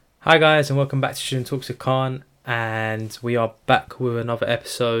Hi guys, and welcome back to Student Talks with Khan, and we are back with another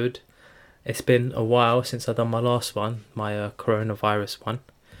episode. It's been a while since I've done my last one, my coronavirus one,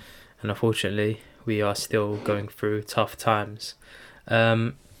 and unfortunately we are still going through tough times.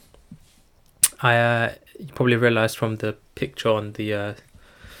 Um, you probably realised from the picture on the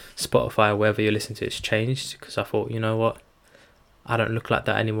Spotify or wherever you listen to it's changed, because I thought, you know what, I don't look like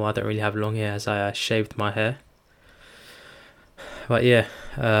that anymore. I don't really have long hair as I shaved my hair. But yeah,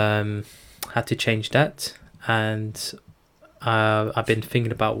 had to change that, and I've been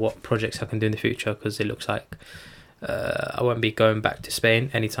thinking about what projects I can do in the future, because it looks like I won't be going back to Spain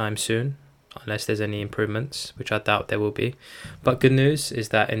anytime soon unless there's any improvements, which I doubt there will be. But good news is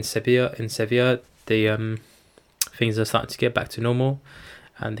that in Sevilla, the things are starting to get back to normal,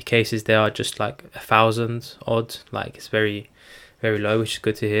 and the cases there are just like 1,000 odd. Like, it's very, very low, which is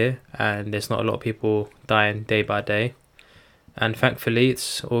good to hear, and there's not a lot of people dying day by day. And thankfully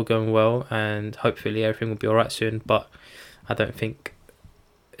it's all going well, and hopefully everything will be alright soon. But I don't think,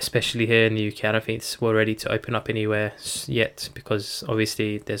 especially here in the UK, I don't think we're ready to open up anywhere yet, because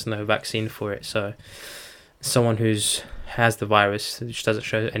obviously there's no vaccine for it. So someone who's has the virus, which doesn't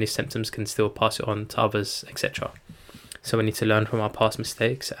show any symptoms, can still pass it on to others, etc. So we need to learn from our past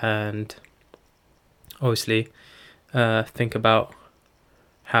mistakes, and obviously think about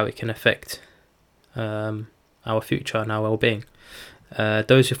how it can affect our future and our well-being.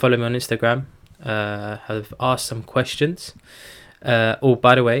 Those who follow me on Instagram have asked some questions. Oh,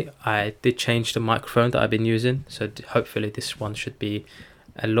 by the way, I did change the microphone that I've been using, so hopefully this one should be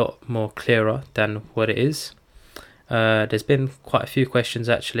a lot more clearer than what it is. There's been quite a few questions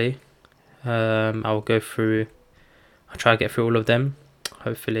actually. I'll go through. I'll try to get through all of them.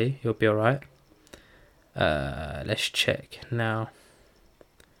 Hopefully you'll be alright. Let's check now.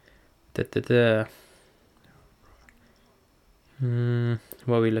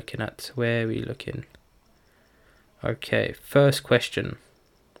 What are we looking at? Where are we looking? Okay, first question.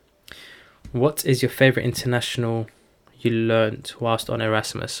 What is your favourite international you learnt whilst on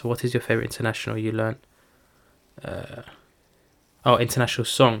Erasmus? What is your favourite international you learnt? International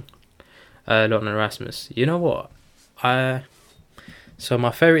song learnt on Erasmus. You know what? So my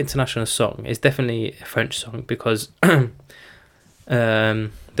favourite international song is definitely a French song, because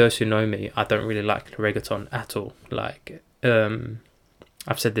those who know me, I don't really like reggaeton at all. Like,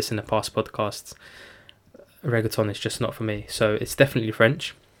 I've said this in the past podcasts, reggaeton is just not for me. So it's definitely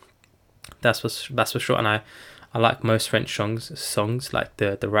French. That's for sure. And I like most French songs like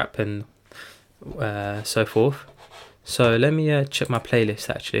the rap and so forth. So let me check my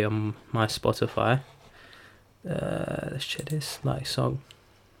playlist actually on my Spotify. Let's check this song.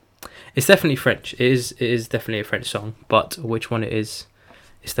 It's definitely French. It is definitely a French song, but which one it is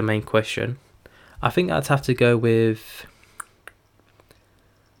the main question. I think I'd have to go with.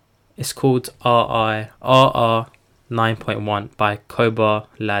 It's called RR 9.1 by Koba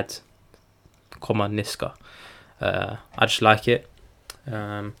Lad, Niska. I just like it.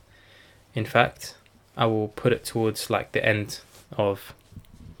 In fact, I will put it towards like the end of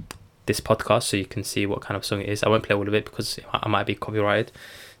this podcast so you can see what kind of song it is. I won't play all of it because I might be copyrighted,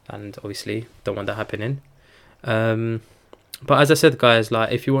 and obviously don't want that happening. But as I said, guys,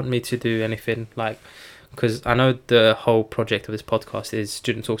 like, if you want me to do anything, like, because I know the whole project of this podcast is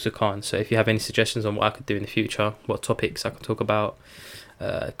Student Talks with Khan, so if you have any suggestions on what I could do in the future, what topics I can talk about,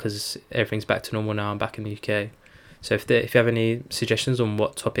 because everything's back to normal now, I'm back in the UK. So if you have any suggestions on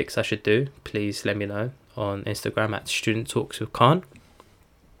what topics I should do, please let me know on Instagram at Student Talks with Khan.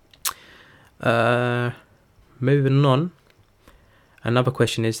 Moving on, another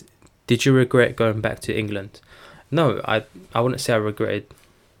question is, did you regret going back to England? No, I wouldn't say I regret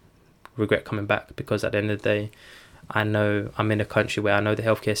coming back, because at the end of the day, I know I'm in a country where I know the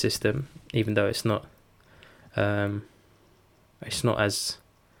healthcare system, even though it's not as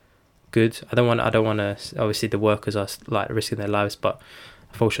good. I don't want to. Obviously, the workers are like risking their lives, but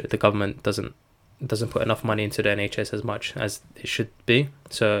unfortunately, the government doesn't put enough money into the NHS as much as it should be.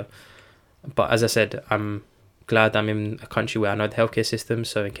 So, but as I said, I'm glad I'm in a country where I know the healthcare system,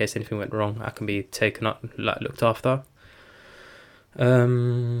 so in case anything went wrong, I can be taken up, like, looked after.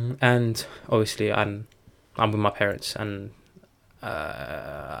 And obviously I'm with my parents, and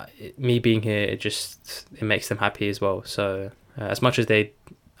me being here, it makes them happy as well. So as much as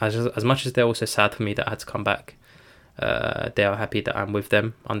they're also sad for me that I had to come back, they are happy that I'm with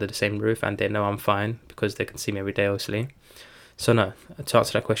them under the same roof, and they know I'm fine because they can see me every day, obviously. So no, to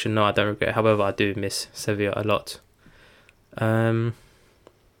answer that question, no, I don't regret. However, I do miss Sevilla a lot. Another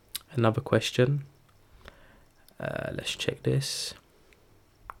question. Let's check this.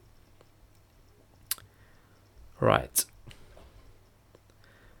 Right.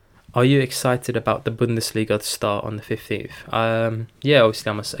 Are you excited about the Bundesliga to start on the 15th? Yeah, obviously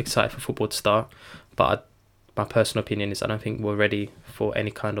I'm excited for football to start, but my personal opinion is I don't think we're ready for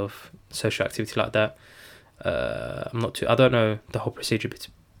any kind of social activity like that. I don't know the whole procedure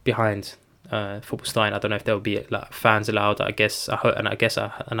behind football starting. I don't know if there will be like fans allowed. I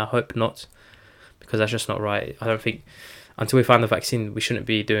hope not, because that's just not right. I don't think until we find the vaccine, we shouldn't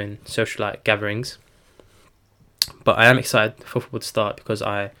be doing social like gatherings. But I am excited for football to start because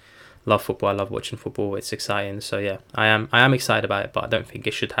I love football. I love watching football. It's exciting. So yeah, I am excited about it, but I don't think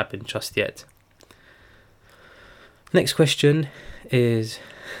it should happen just yet. Next question is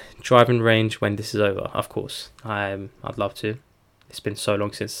driving range when this is over. Of course, I'd love to. It's been so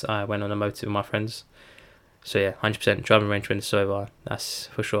long since I went on a motor with my friends. So yeah, 100% driving range when it's over. That's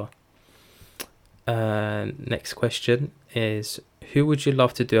for sure. Next question is, who would you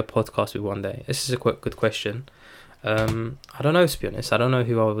love to do a podcast with one day? This is a quite good question. I don't know, to be honest. I don't know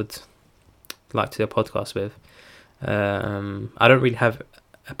who I would like to do a podcast with. I don't really have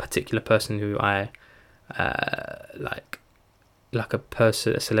a particular person who I like a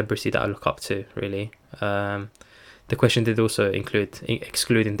celebrity that I look up to, really. The question did also include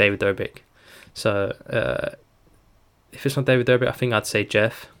excluding David Dobrik. So if it's not David Dobrik, I think I'd say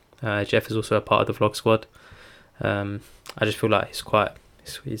Jeff. Jeff is also a part of the vlog squad. I just feel like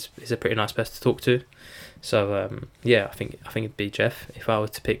he's a pretty nice person to talk to. So yeah, I think it'd be Jeff if I were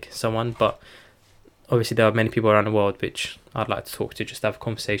to pick someone. But obviously there are many people around the world which I'd like to talk to, just to have a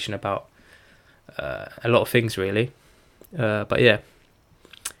conversation about a lot of things, really. But yeah,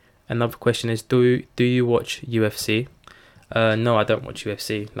 another question is, do you watch UFC? No, I don't watch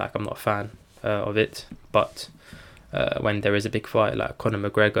UFC. Like, I'm not a fan of it. But when there is a big fight like Conor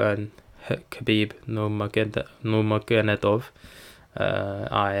McGregor and Khabib Nurmagomedov,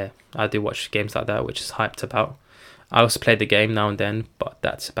 I do watch games like that, which is hyped about. I also play the game now and then, but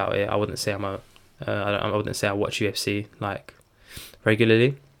that's about it. I wouldn't say I wouldn't say I watch UFC like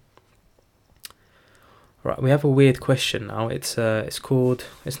regularly. Right, we have a weird question now. It's the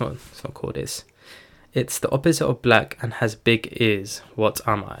opposite of black and has big ears. What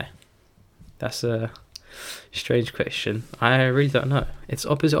am I? That's a strange question. I really don't know. It's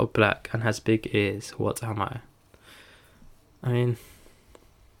opposite of black and has big ears. What am I? I mean,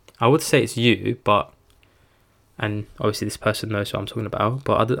 I would say it's you, and obviously this person knows what I'm talking about,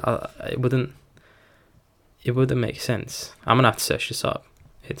 but it wouldn't make sense. I'm gonna have to search this up.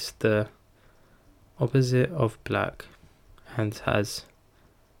 It's the opposite of black and has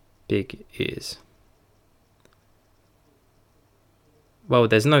big ears. Well,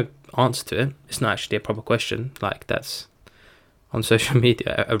 there's no answer to it. It's not actually a proper question. Like, that's on social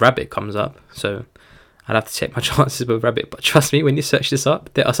media. A rabbit comes up, so I'd have to take my chances with a rabbit. But trust me, when you search this up,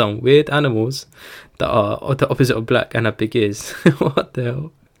 there are some weird animals that are the opposite of black and have big ears. What the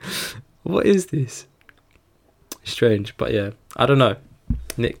hell? What is this? Strange, but yeah, I don't know.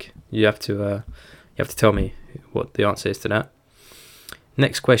 Nick, you have to tell me what the answer is to that.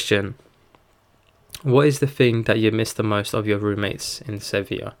 Next question. What is the thing that you miss the most of your roommates in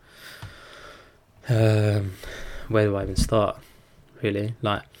Sevilla? Where do I even start? Really,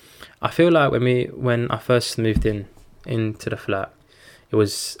 like, I feel like when I first moved into the flat, it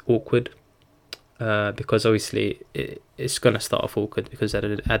was awkward. Because obviously it's gonna start off awkward because at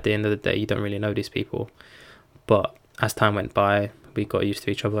the end of the day you don't really know these people. But as time went by, we got used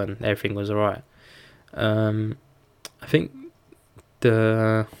to each other and everything was alright. I think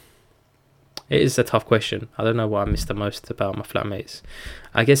it is a tough question. I don't know what I miss the most about my flatmates.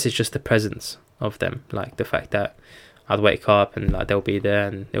 I guess it's just the presence of them, like the fact that I'd wake up and like they'll be there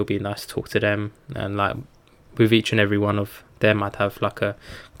and it'll be nice to talk to them, and like with each and every one of them I'd have like a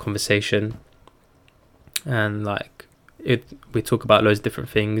conversation, and like we talk about loads of different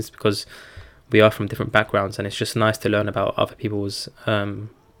things because we are from different backgrounds, and it's just nice to learn about other people's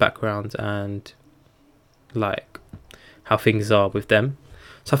backgrounds and like how things are with them.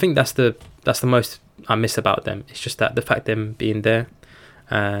 So I think that's the most I miss about them. It's just that the fact them being there,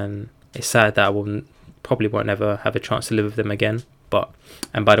 and it's sad that I probably won't ever have a chance to live with them again.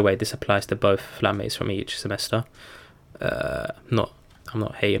 And by the way, this applies to both flatmates from each semester. I'm not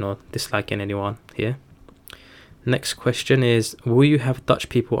hating or disliking anyone here. Next question is, will you have Dutch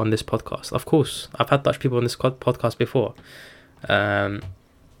people on this podcast? Of course, I've had Dutch people on this podcast before. I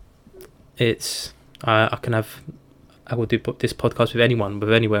will do this podcast with anyone,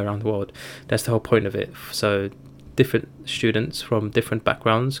 with anywhere around the world. That's the whole point of it. So different students from different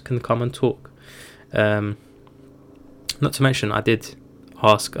backgrounds can come and talk. Not to mention, I did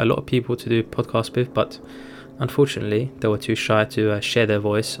ask a lot of people to do podcasts with, but unfortunately, they were too shy to share their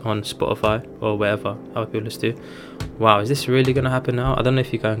voice on Spotify or wherever other people listen to. Wow, is this really going to happen now? I don't know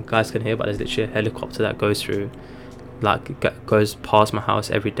if you guys can hear, but there's literally a helicopter that goes through, goes past my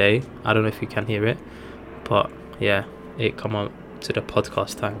house every day. I don't know if you can hear it, but yeah, it come on to the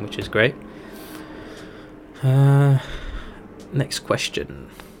podcast time, which is great. Next question.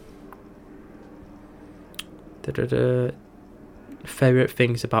 Favorite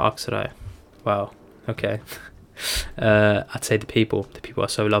things about Aksaray? Wow. Okay. I'd say the people. The people are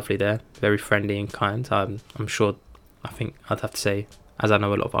so lovely there, very friendly and kind. I'm sure. I think I'd have to say, as I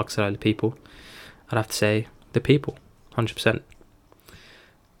know a lot of Aksaray people, I'd have to say the people, 100%.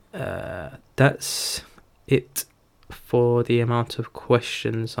 That's it for the amount of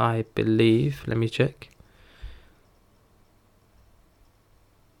questions, I believe. Let me check.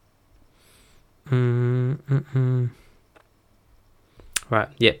 Right,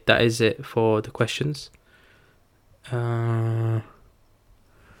 yeah, that is it for the questions. But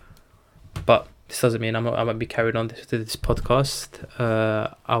this doesn't mean I won't be carried on to this podcast.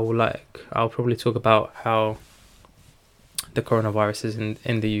 I'll probably talk about how the coronavirus is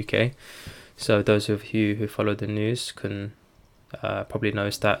in the UK. So those of you who follow the news can probably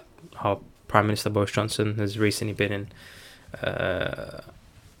notice that our Prime Minister Boris Johnson has recently been in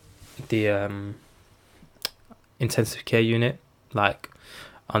the intensive care unit, like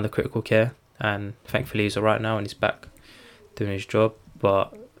under critical care, and thankfully he's alright now and he's back doing his job.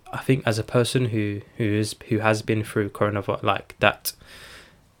 But I think as a person who has been through coronavirus like that,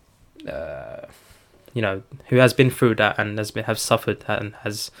 who has been through that and has suffered and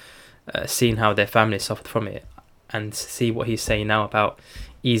has seen how their family suffered from it, and see what he's saying now about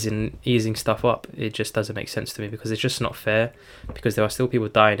easing stuff up, it just doesn't make sense to me, because it's just not fair, because there are still people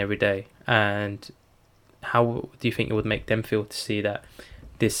dying every day. And how do you think it would make them feel to see that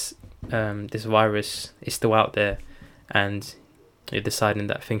this virus is still out there and you're deciding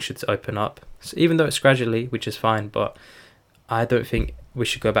that things should open up? So even though it's gradually, which is fine, but I don't think we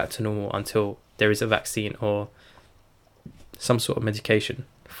should go back to normal until there is a vaccine or some sort of medication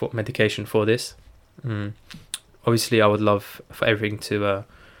for this. Obviously, I would love for everything to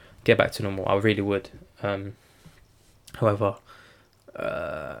get back to normal. I really would. However,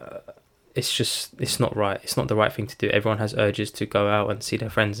 it's not right. It's not the right thing to do. Everyone has urges to go out and see their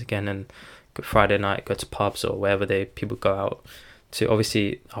friends again, and Friday night go to pubs or wherever people go out to.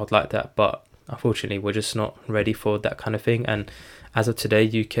 Obviously, I would like that, but unfortunately, we're just not ready for that kind of thing. And as of today,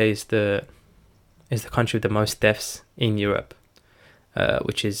 UK is the country with the most deaths in Europe,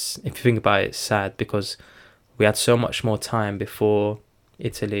 which is, if you think about it, sad, because we had so much more time before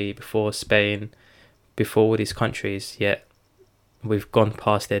Italy, before Spain, before all these countries, yet we've gone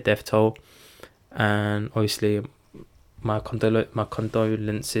past their death toll. And obviously my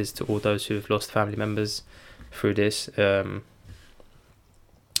condolences to all those who have lost family members through this.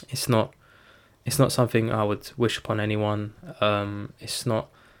 It's not something I would wish upon anyone.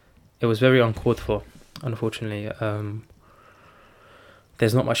 It was very uncalled for, unfortunately.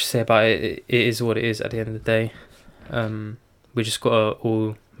 There's not much to say about it. It is what it is at the end of the day. We just gotta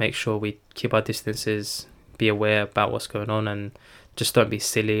all make sure we keep our distances, be aware about what's going on, and just don't be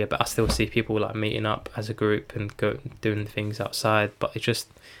silly. But I still see people like meeting up as a group and doing things outside, but we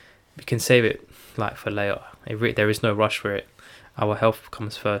can save it like for later. There is no rush for it. Our health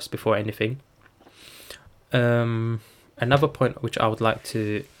comes first before anything. Another point which I would like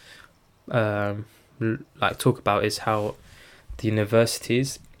to talk about is how the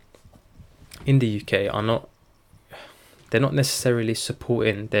universities in the UK they're not necessarily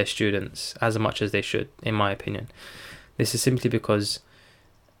supporting their students as much as they should, in my opinion. This is simply because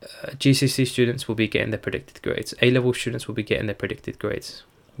GCSE students will be getting their predicted grades. A-level students will be getting their predicted grades,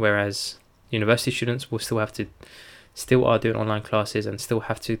 whereas university students will still are doing online classes and still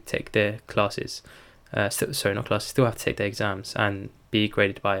have to take their classes. Still have to take their exams and be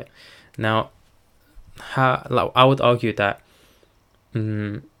graded by it. Now, I would argue that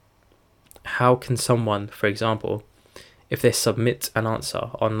how can someone, for example, if they submit an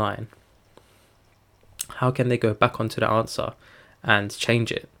answer online, how can they go back onto the answer and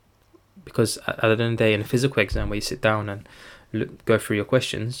change it? Because at the end of the day, in a physical exam where you sit down and go through your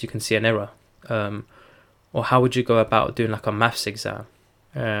questions, you can see an error. Or how would you go about doing like a maths exam?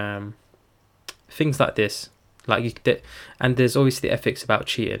 Things like this. And there's obviously ethics about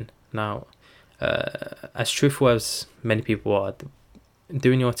cheating. Now, as truthful as many people are,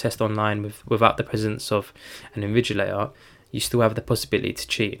 doing your test online without the presence of an invigilator, you still have the possibility to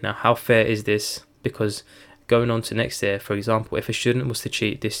cheat. Now, how fair is this? Because going on to next year, for example, if a student was to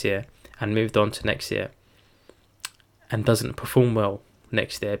cheat this year and moved on to next year and doesn't perform well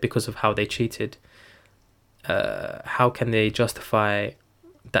next year because of how they cheated, how can they justify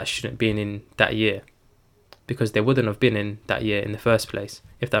that student being in that year? Because they wouldn't have been in that year in the first place,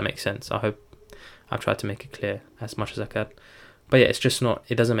 if that makes sense. I hope I've tried to make it clear as much as I can. But yeah, it's just not,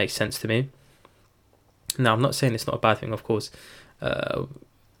 it doesn't make sense to me. Now, I'm not saying it's not a bad thing, of course.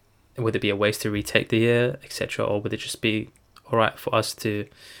 Would it be a waste to retake the year, etc., or would it just be all right for us to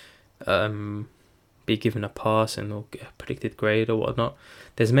be given a pass and or get a predicted grade or whatnot?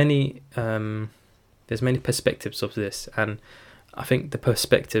 There's many perspectives of this, and I think the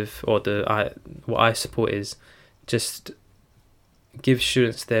perspective or what I support is just give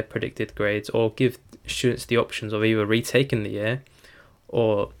students their predicted grades, or give students the options of either retaking the year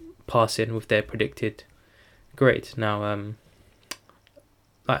or passing with their predicted grade. Now,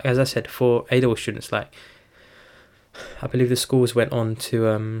 like as I said, for A-level students, like I believe the schools went on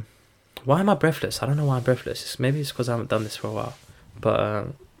to why am I breathless? I don't know why I'm breathless. Maybe it's because I haven't done this for a while. But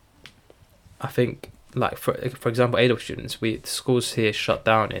I think, like for example, A-level students, the schools here shut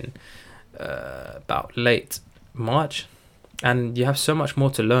down in about late March, and you have so much more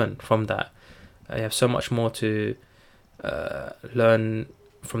to learn from that. You have so much more to learn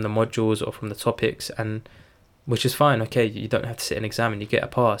from the modules or from the topics, and which is fine. Okay, you don't have to sit an exam and you get a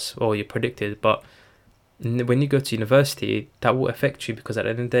pass or you're predicted, but when you go to university, that will affect you, because at the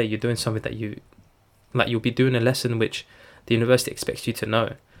end of the day, you're doing something that you'll be doing a lesson which the university expects you to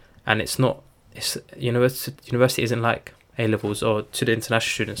know, and university isn't like A-levels, or to the international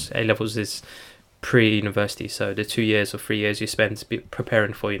students, A-levels is pre-university, so the 2 years or 3 years you spend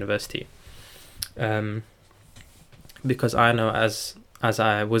preparing for university. Because I know as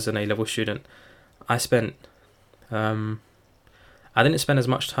I was an A-level student, I didn't spend as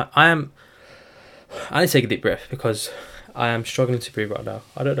much time. I need to take a deep breath because I am struggling to breathe right now.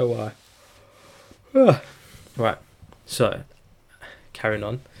 I don't know why. Right, so carrying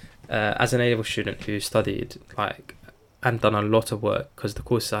on. As an A-level student who studied and done a lot of work, because the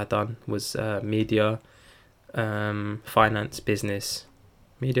courses I done was media, finance, business.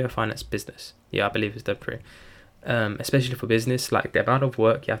 Yeah, I believe it's done three. Especially for business, like the amount of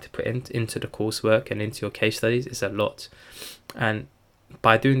work you have to put into the coursework and into your case studies is a lot. And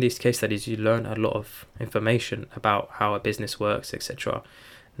by doing these case studies, you learn a lot of information about how a business works, etc.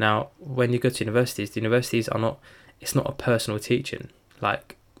 Now, when you go to universities, the universities it's not a personal teaching.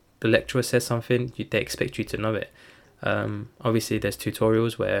 Like the lecturer says something, they expect you to know it. Obviously, there's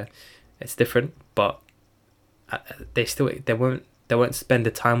tutorials where it's different, but they won't spend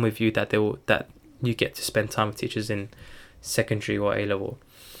the time with you that you get to spend time with teachers in secondary or A-level.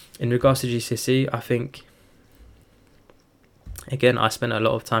 In regards to GCSE, I think, again, I spent a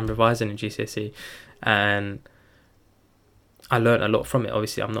lot of time revising in GCSE, and I learned a lot from it.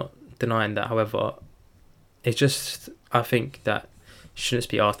 Obviously, I'm not denying that. However, it's just, I think that students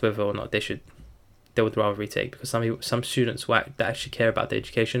be asked whether or not they would rather retake, because some students that actually care about their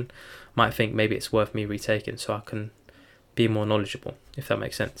education might think maybe it's worth me retaking so I can be more knowledgeable, if that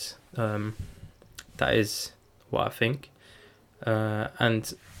makes sense. That is what I think.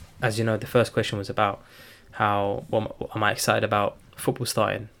 And as you know, the first question was about what am I excited about football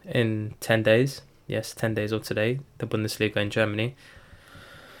starting in 10 days. Yes, 10 days or today, the Bundesliga in Germany.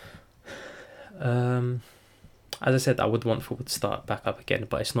 As I said, I would want football to start back up again,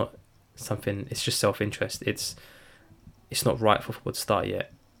 but it's not something, it's just self-interest. It's not right for football to start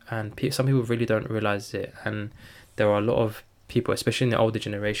yet. And some people really don't realise it. And there are a lot of people, especially in the older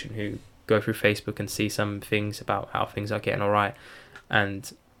generation, who go through Facebook and see some things about how things are getting alright,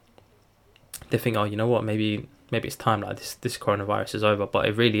 and they think, oh, you know what, maybe it's time, like this coronavirus is over, but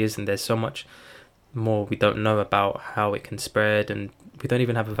it really isn't. There's so much more we don't know about how it can spread, and we don't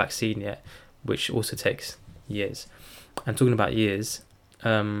even have a vaccine yet, which also takes years. And talking about years,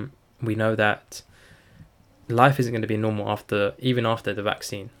 we know that life isn't going to be normal even after the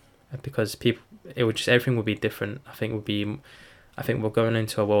vaccine, because everything will be different. I think we're going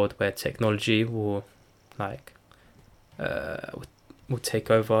into a world where technology will will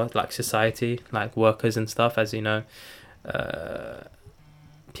take over society, like workers and stuff. As you know,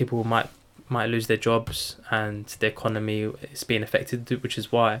 people might lose their jobs and the economy is being affected, which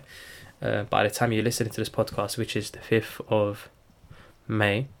is why by the time you listen to this podcast, which is the 5th of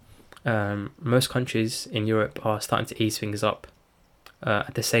May, most countries in Europe are starting to ease things up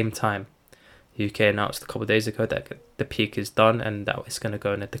at the same time. UK announced a couple of days ago that the peak is done and that it's going to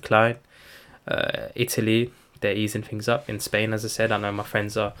go in a decline. Italy, they're easing things up. In Spain, as I said, I know my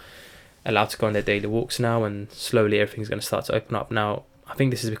friends are allowed to go on their daily walks now, and slowly everything's going to start to open up. Now, I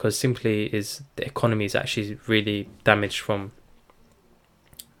think this is because simply the economy is actually really damaged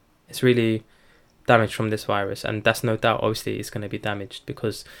damaged from this virus, and that's no doubt. Obviously, it's going to be damaged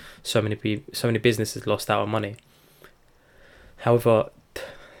because so many businesses lost out on money. However,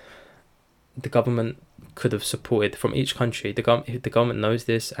 the government could have supported from each country. The government knows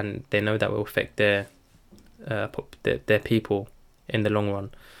this, and they know that will affect their people in the long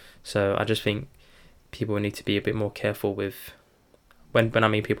run. So I just think people need to be a bit more careful with when I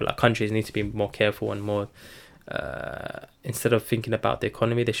mean people, like countries need to be more careful and more instead of thinking about the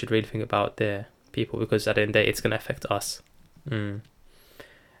economy, they should really think about their people, because at the end of the day, it's going to affect us.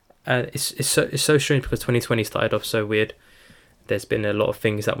 It's so strange because 2020 started off so weird. There's been a lot of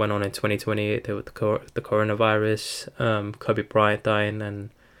things that went on in 2020. There was the coronavirus, Kobe Bryant dying, and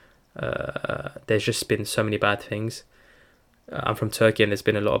there's just been so many bad things. I'm from Turkey, and there's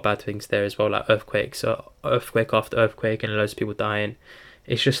been a lot of bad things there as well, like earthquakes, earthquake after earthquake, and loads of people dying.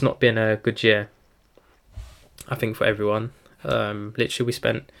 It's just not been a good year, I think, for everyone. Literally, we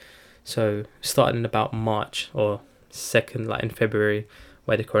spent, so starting in about March or second, like in February,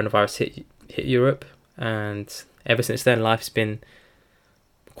 where the coronavirus hit Europe, and ever since then, life's been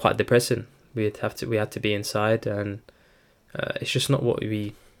quite depressing. We had to be inside, and it's just not what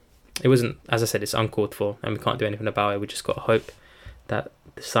it wasn't, as I said, it's uncalled for, and we can't do anything about it. We just got to hope that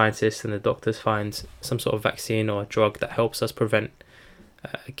the scientists and the doctors find some sort of vaccine or a drug that helps us prevent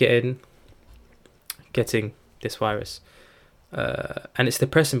getting this virus. And it's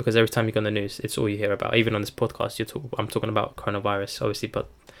depressing because every time you go on the news, it's all you hear about. Even on this podcast, I'm talking about coronavirus, obviously, but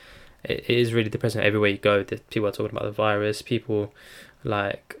it is really depressing. Everywhere you go, people are talking about the virus. People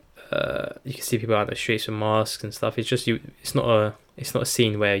like you can see people out on the streets with masks and stuff. It's just It's not a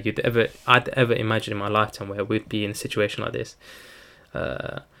scene where I'd ever imagine in my lifetime where we'd be in a situation like this.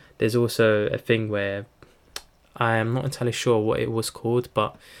 There's also a thing where I am not entirely sure what it was called,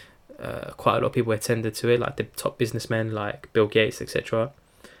 but quite a lot of people attended to it, like the top businessmen like Bill Gates, etc.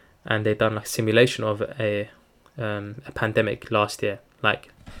 And they done like a simulation of a pandemic last year, like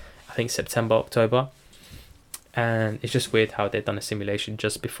I think September, October. And it's just weird how they've done a simulation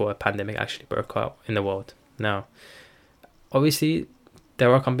just before a pandemic actually broke out in the world. Now, obviously,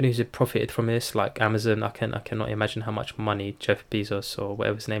 there are companies who profited from this, like Amazon. I cannot imagine how much money Jeff Bezos or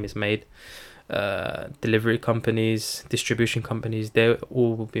whatever his name is made. Delivery companies, distribution companies, they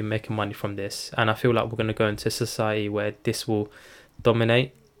all will be making money from this. And I feel like we're going to go into a society where this will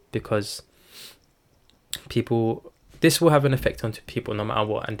dominate, because this will have an effect on people no matter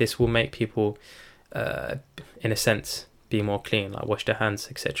what. And this will make people, in a sense, be more clean, like wash their hands,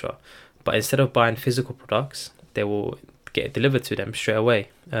 etc. But instead of buying physical products, they will get it delivered to them straight away.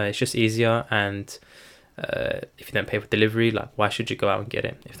 It's just easier, and if you don't pay for delivery, like why should you go out and get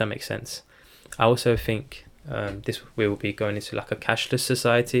it, if that makes sense? I also think we will be going into like a cashless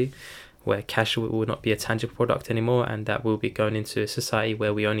society, where cash will not be a tangible product anymore, and that we'll be going into a society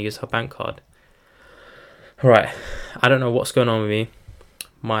where we only use our bank card. Right, I don't know what's going on with me.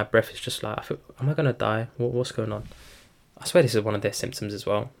 My breath is just like, am I gonna die? What's going on? I swear this is one of their symptoms as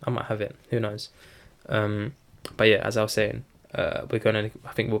well. I might have it. Who knows? But yeah, as I was saying, I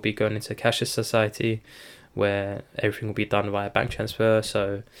think we'll be going into a cashless society where everything will be done via bank transfer.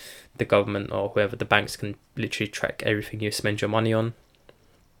 So the government or whoever, the banks, can literally track everything you spend your money on,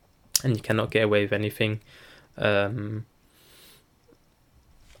 and you cannot get away with anything. I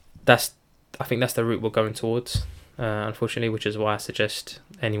think that's the route we're going towards, unfortunately, which is why I suggest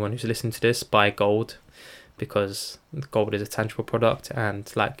anyone who's listening to this buy gold, because gold is a tangible product,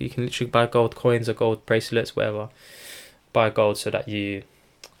 and like you can literally buy gold coins or gold bracelets, whatever. Buy gold so that you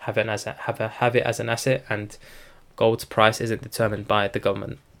have it as an asset, and gold's price isn't determined by the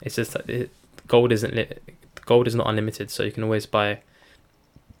government. It's just that gold is not unlimited, so you can always buy.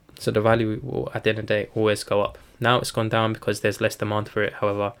 So the value will, at the end of the day, always go up. Now it's gone down because there's less demand for it.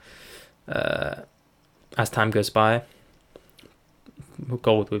 However, as time goes by,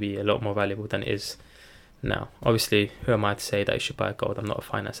 gold will be a lot more valuable than it is now. Obviously, who am I to say that you should buy gold? I'm not a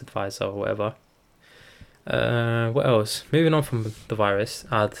finance advisor or whatever. What else? Moving on from the virus,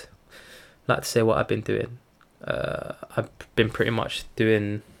 I'd like to say what I've been doing. I've been pretty much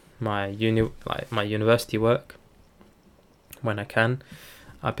doing my university work when I can.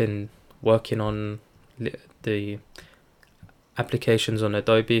 I've been working on the applications on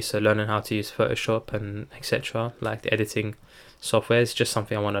Adobe, so learning how to use Photoshop and etc. Like the editing software is just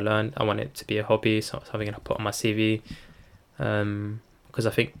something I want to learn. I want it to be a hobby, something I put on my CV, because I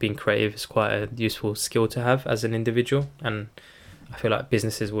think being creative is quite a useful skill to have as an individual, and I feel like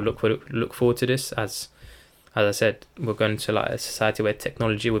businesses will look forward to this. As I said, we're going to like a society where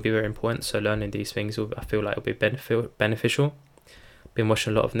technology will be very important, so learning these things I feel like will be beneficial. Been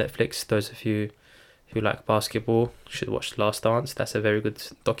watching a lot of Netflix. Those of you If you like basketball, you should watch The Last Dance. That's a very good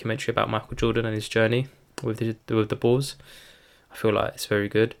documentary about Michael Jordan and his journey with the Bulls. I feel like it's very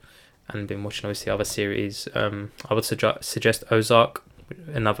good. And been watching obviously other series. I would suggest Ozark,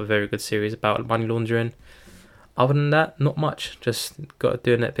 another very good series about money laundering. Other than that, not much. Just got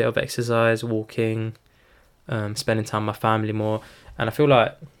doing a bit of exercise, walking, spending time with my family more. And I feel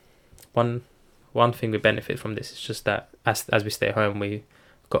like one thing we benefit from this is just that as we stay home, we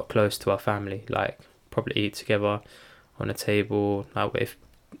got close to our family. Like probably eat together on a table. Like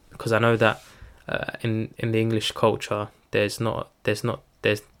because I know that in the English culture, there is. I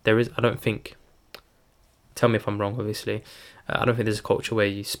don't think. Tell me if I'm wrong. Obviously, I don't think there's a culture where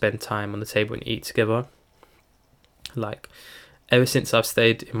you spend time on the table and eat together. Like ever since I've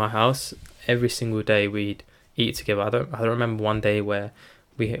stayed in my house, every single day we'd eat together. I don't remember one day where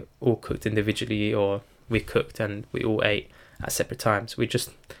we all cooked individually or we cooked and we all ate at separate times. We just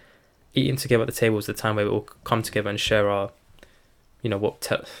eating together at the table was the time where we all come together and share our,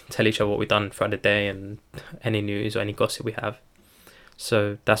 tell each other what we've done throughout the day and any news or any gossip we have.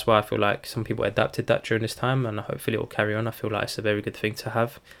 So that's why I feel like some people adapted that during this time, and hopefully it will carry on. I feel like it's a very good thing to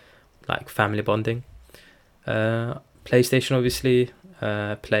have, like family bonding. PlayStation, obviously,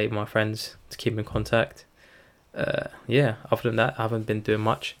 play with my friends to keep in contact. Other than that, I haven't been doing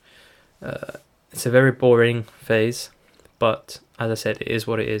much. It's a very boring phase, but as I said, it is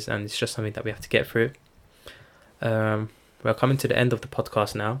what it is, and it's just something that we have to get through. We're coming to the end of the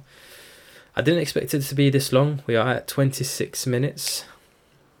podcast now. I didn't expect it to be this long. We are at 26 minutes,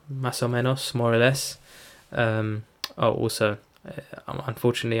 más o menos, more or less.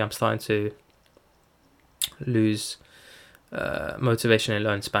 Unfortunately, I'm starting to lose motivation in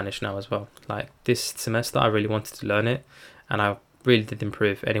learning Spanish now as well. Like this semester, I really wanted to learn it, and I really did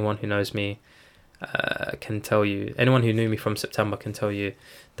improve. Anyone who knows me can tell you. Anyone who knew me from September can tell you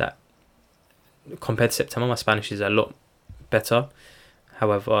that compared to September, my Spanish is a lot better.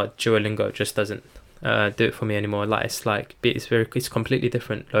 However, Duolingo just doesn't do it for me anymore. It's completely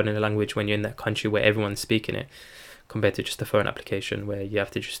different learning a language when you're in that country where everyone's speaking it, compared to just a phone application where you have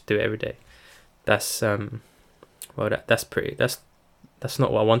to just do it every day. That's not what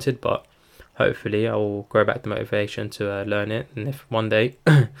I wanted, but hopefully I will grow back the motivation to learn it, and if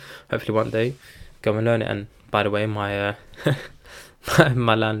hopefully one day, go and learn it. And by the way, my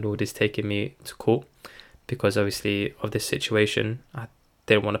my landlord is taking me to court because obviously of this situation. I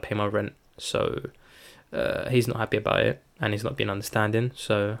didn't want to pay my rent, so he's not happy about it, and he's not been understanding.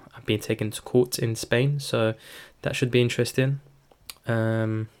 So I've been taken to court in Spain, so that should be interesting.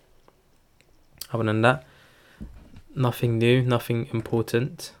 Other than that, nothing new, nothing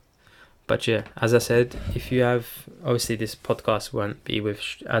important. But yeah, as I said, if you have, obviously this podcast won't be with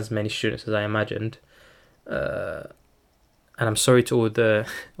as many students as I imagined, and I'm sorry to all the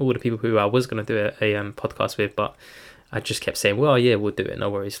people who I was going to do a podcast with, but I just kept saying, well, yeah, we'll do it, no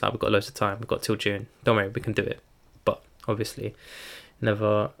worries, like we've got loads of time, we've got till June, don't worry, we can do it. But obviously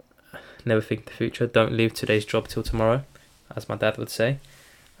never think the future, don't leave today's job till tomorrow, as my dad would say.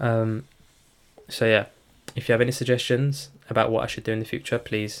 So yeah, if you have any suggestions about what I should do in the future,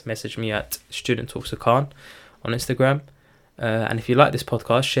 please message me at studenttalkswithkhan on Instagram. And if you like this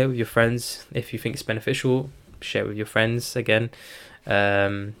podcast, share it with your friends. If you think it's beneficial, share it with your friends. Again,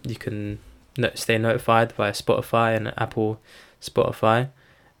 you can stay notified via Spotify and Apple Spotify.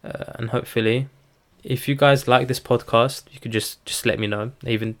 And hopefully, if you guys like this podcast, you could just let me know.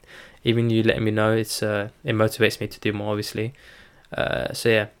 Even you letting me know, it motivates me to do more, obviously. So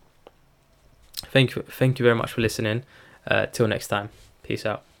yeah, thank you very much for listening. Till next time, peace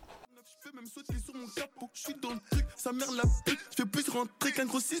out. Je suis dans le truc, sa mère la pute. Je fais plus rentrer qu'un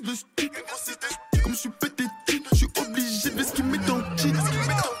gros 6 de stick. Comme je suis pété de thunes, je suis obligé de ce qu'il met dans le jean.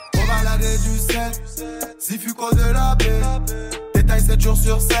 On va laver du sel, si Fuco de la baie. Détail 7 jours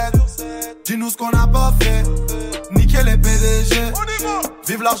sur 7. Dis-nous ce qu'on a pas fait. Nickel les PDG.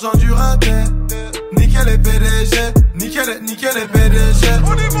 Vive l'argent du raté. Nickel les PDG. Nickel les PDG.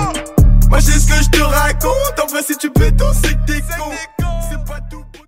 Moi j'ai ce que je te raconte. En vrai si tu peux tout c'est que t'es con.